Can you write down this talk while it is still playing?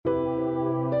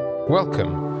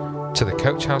Welcome to the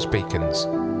Coach House Beacons.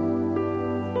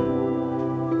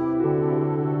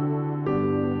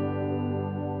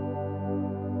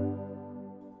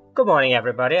 Good morning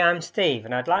everybody, I'm Steve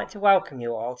and I'd like to welcome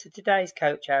you all to today's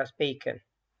Coach House Beacon.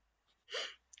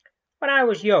 When I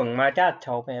was young, my dad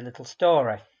told me a little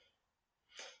story.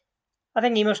 I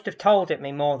think he must have told it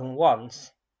me more than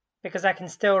once, because I can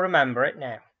still remember it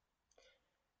now.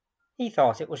 He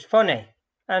thought it was funny,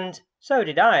 and so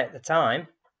did I at the time.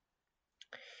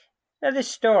 Now this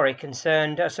story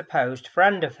concerned a supposed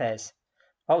friend of his,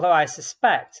 although I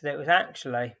suspect that it was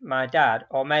actually my dad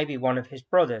or maybe one of his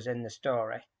brothers in the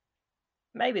story.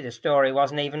 Maybe the story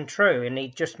wasn't even true and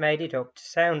he'd just made it up to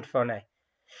sound funny.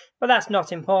 But that's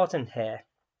not important here.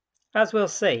 As we'll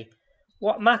see,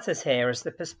 what matters here is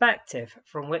the perspective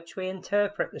from which we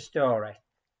interpret the story.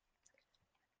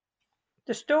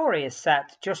 The story is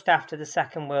set just after the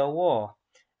Second World War,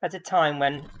 at a time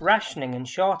when rationing and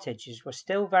shortages were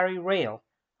still very real,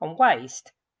 and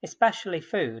waste, especially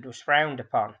food, was frowned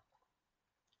upon.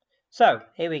 So,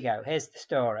 here we go, here's the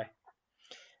story.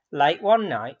 Late one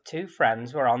night, two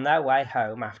friends were on their way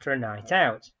home after a night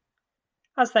out.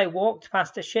 As they walked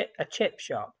past a chip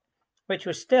shop, which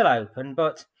was still open,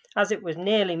 but as it was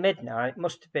nearly midnight,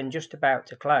 must have been just about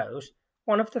to close,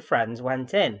 one of the friends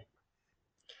went in.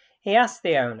 He asked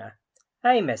the owner,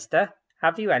 "Hey, mister,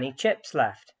 have you any chips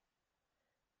left?"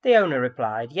 The owner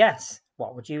replied, "Yes,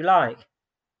 what would you like?"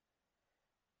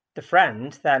 The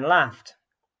friend then laughed.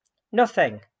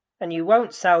 "Nothing, and you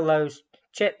won't sell those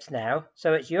chips now,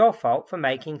 so it's your fault for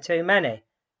making too many."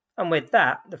 And with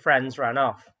that, the friends ran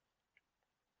off.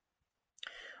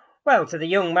 Well, to the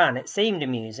young man it seemed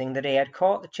amusing that he had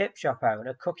caught the chip shop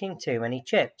owner cooking too many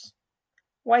chips,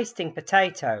 wasting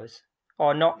potatoes,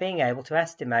 or not being able to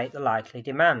estimate the likely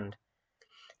demand.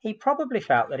 He probably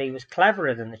felt that he was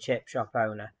cleverer than the chip shop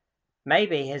owner.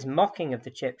 Maybe his mocking of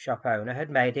the chip shop owner had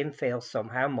made him feel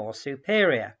somehow more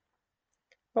superior.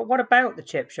 But what about the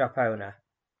chip shop owner?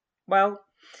 Well,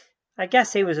 I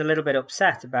guess he was a little bit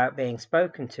upset about being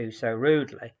spoken to so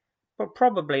rudely, but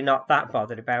probably not that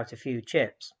bothered about a few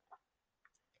chips.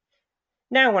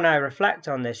 Now when I reflect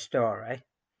on this story,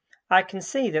 I can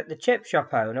see that the chip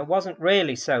shop owner wasn't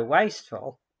really so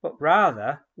wasteful, but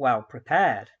rather well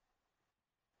prepared.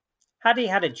 Had he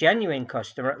had a genuine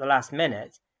customer at the last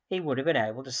minute, he would have been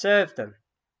able to serve them.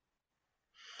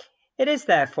 It is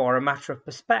therefore a matter of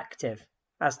perspective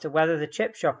as to whether the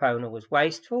chip shop owner was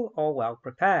wasteful or well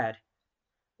prepared.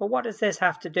 But what does this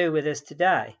have to do with us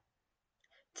today?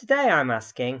 Today I'm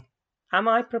asking, am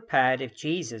I prepared if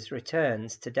Jesus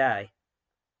returns today?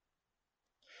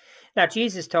 Now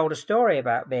Jesus told a story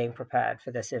about being prepared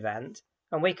for this event,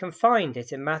 and we can find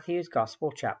it in Matthew's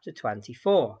Gospel chapter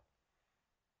 24.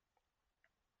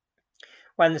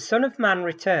 When the Son of Man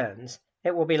returns,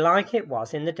 it will be like it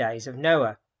was in the days of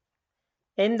Noah.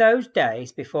 In those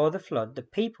days before the flood, the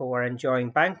people were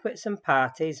enjoying banquets and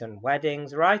parties and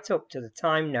weddings right up to the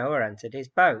time Noah entered his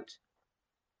boat.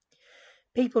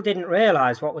 People didn't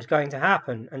realize what was going to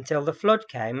happen until the flood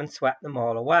came and swept them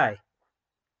all away.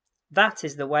 That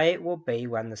is the way it will be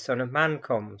when the Son of Man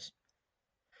comes.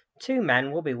 Two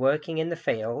men will be working in the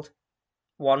field.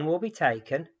 One will be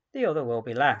taken, the other will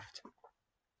be left.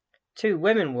 Two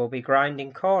women will be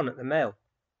grinding corn at the mill.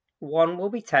 One will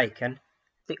be taken,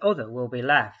 the other will be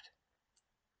left.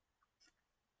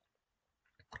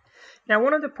 Now,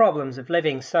 one of the problems of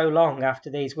living so long after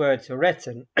these words were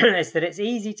written is that it's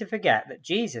easy to forget that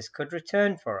Jesus could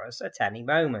return for us at any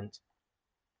moment.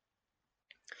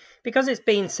 Because it's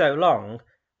been so long,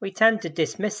 we tend to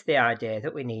dismiss the idea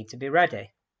that we need to be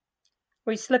ready.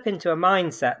 We slip into a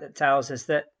mindset that tells us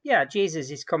that, Jesus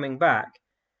is coming back,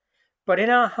 but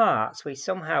in our hearts we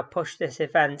somehow push this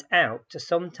event out to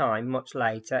some time much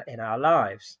later in our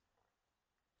lives.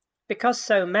 Because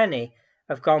so many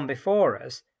have gone before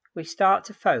us, we start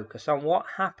to focus on what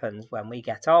happens when we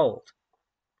get old.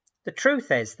 The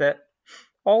truth is that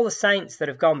all the saints that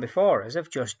have gone before us have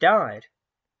just died.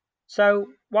 So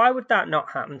why would that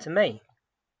not happen to me?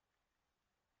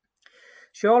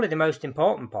 Surely the most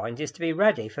important point is to be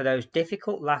ready for those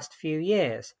difficult last few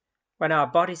years, when our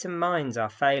bodies and minds are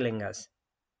failing us.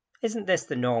 Isn't this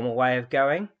the normal way of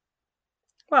going?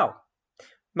 Well,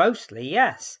 mostly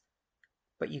yes.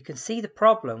 But you can see the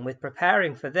problem with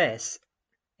preparing for this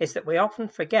is that we often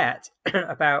forget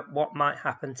about what might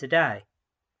happen today.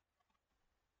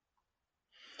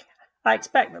 I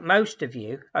expect that most of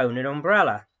you own an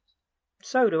umbrella.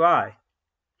 So do I.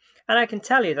 And I can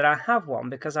tell you that I have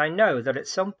one because I know that at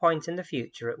some point in the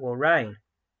future it will rain.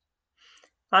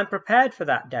 I'm prepared for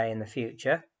that day in the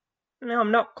future. Now,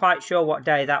 I'm not quite sure what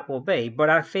day that will be, but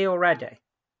I feel ready.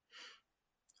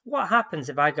 What happens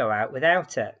if I go out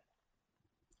without it?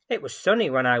 It was sunny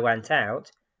when I went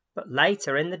out, but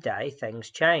later in the day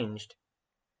things changed.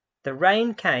 The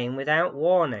rain came without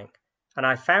warning, and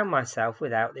I found myself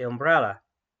without the umbrella.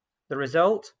 The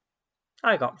result?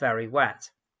 I got very wet.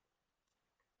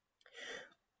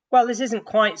 Well, this isn't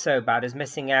quite so bad as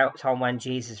missing out on when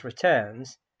Jesus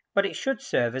returns, but it should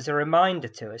serve as a reminder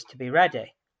to us to be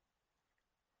ready.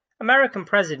 American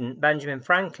President Benjamin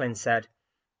Franklin said,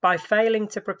 "By failing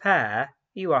to prepare,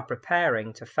 you are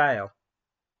preparing to fail."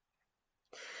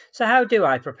 So how do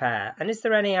I prepare, and is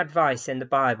there any advice in the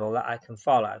Bible that I can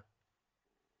follow?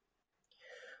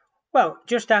 Well,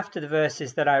 just after the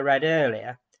verses that I read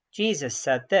earlier, Jesus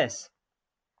said this,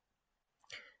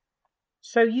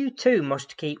 "So you too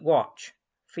must keep watch,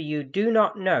 for you do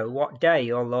not know what day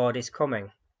your Lord is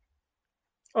coming."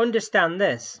 Understand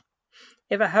this.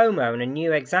 If a homeowner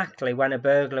knew exactly when a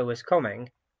burglar was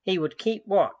coming, he would keep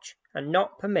watch and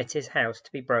not permit his house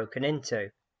to be broken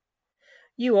into.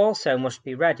 You also must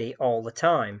be ready all the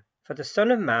time, for the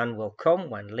Son of Man will come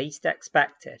when least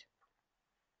expected.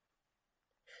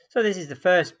 So this is the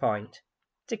first point,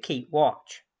 to keep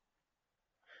watch.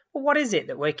 Well, what is it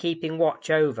that we're keeping watch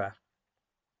over?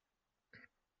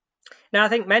 Now, I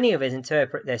think many of us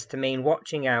interpret this to mean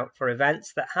watching out for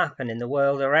events that happen in the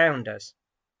world around us.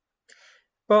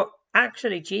 But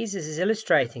actually, Jesus is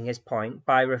illustrating his point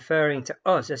by referring to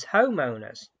us as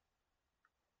homeowners.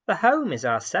 The home is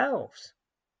ourselves.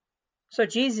 So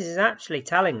Jesus is actually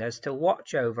telling us to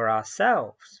watch over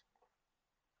ourselves.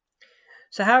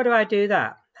 So how do I do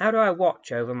that? How do I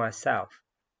watch over myself?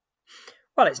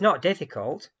 Well, it's not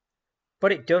difficult,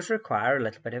 but it does require a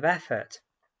little bit of effort.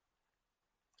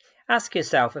 Ask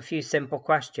yourself a few simple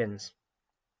questions.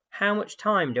 How much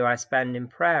time do I spend in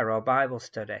prayer or Bible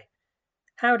study?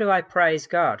 How do I praise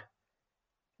God?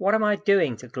 What am I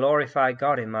doing to glorify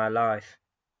God in my life?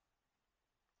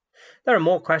 There are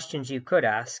more questions you could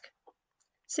ask.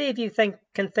 See if you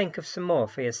can think of some more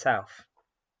for yourself.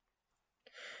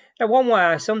 Now, one way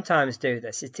I sometimes do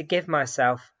this is to give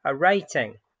myself a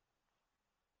rating,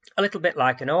 a little bit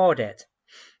like an audit.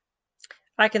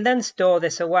 I can then store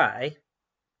this away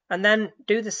and then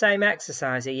do the same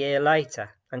exercise a year later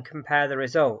and compare the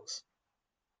results.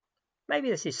 Maybe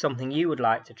this is something you would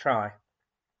like to try.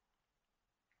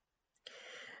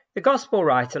 The Gospel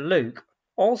writer Luke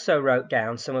also wrote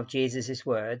down some of Jesus'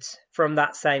 words from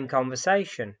that same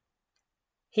conversation.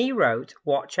 He wrote,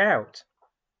 "Watch out.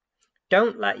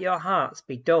 Don't let your hearts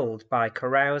be dulled by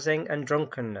carousing and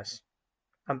drunkenness,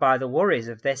 and by the worries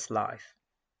of this life.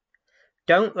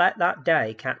 Don't let that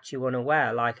day catch you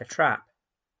unaware like a trap.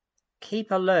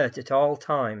 Keep alert at all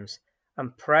times,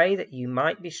 and pray that you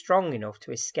might be strong enough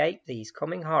to escape these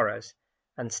coming horrors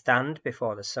and stand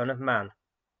before the Son of Man."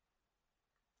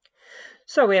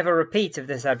 So we have a repeat of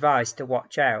this advice to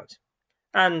watch out,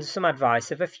 and some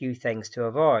advice of a few things to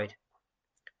avoid.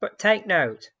 But take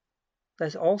note,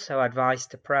 there's also advice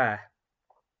to prayer.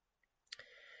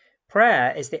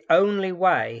 Prayer is the only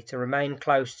way to remain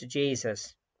close to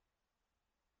Jesus.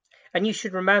 And you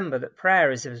should remember that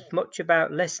prayer is as much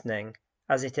about listening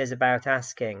as it is about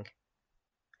asking.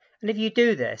 And if you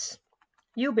do this,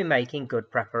 you'll be making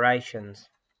good preparations.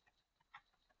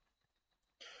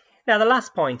 Now, the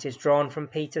last point is drawn from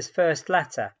Peter's first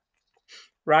letter.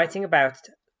 Writing about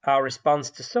our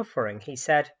response to suffering, he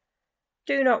said,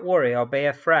 "Do not worry or be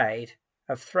afraid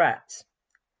of threats.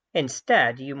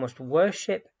 Instead, you must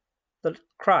worship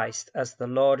Christ as the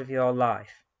Lord of your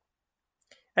life.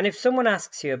 And if someone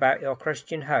asks you about your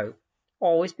Christian hope,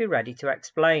 always be ready to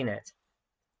explain it."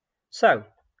 So,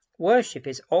 worship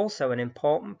is also an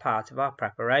important part of our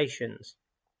preparations.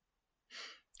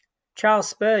 Charles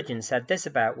Spurgeon said this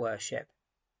about worship: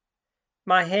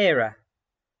 "My hearer,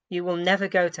 you will never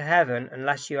go to heaven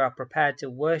unless you are prepared to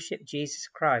worship Jesus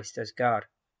Christ as God."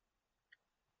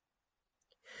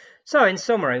 So, in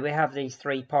summary, we have these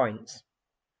 3 points.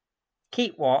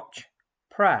 Keep watch,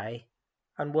 pray,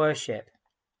 and worship.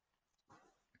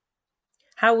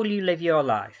 How will you live your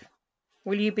life?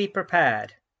 Will you be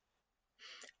prepared?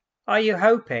 Are you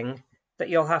hoping that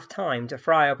you'll have time to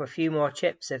fry up a few more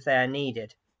chips if they are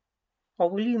needed? Or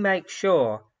will you make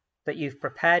sure that you've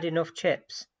prepared enough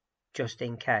chips just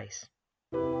in case?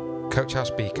 Coach House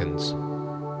Beacons,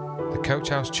 the Coach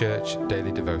House Church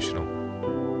Daily Devotional.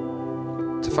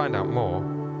 To find out more,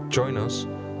 join us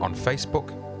on Facebook,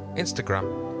 Instagram,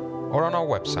 or on our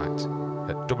website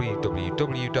at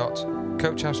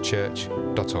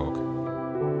www.coachhousechurch.org.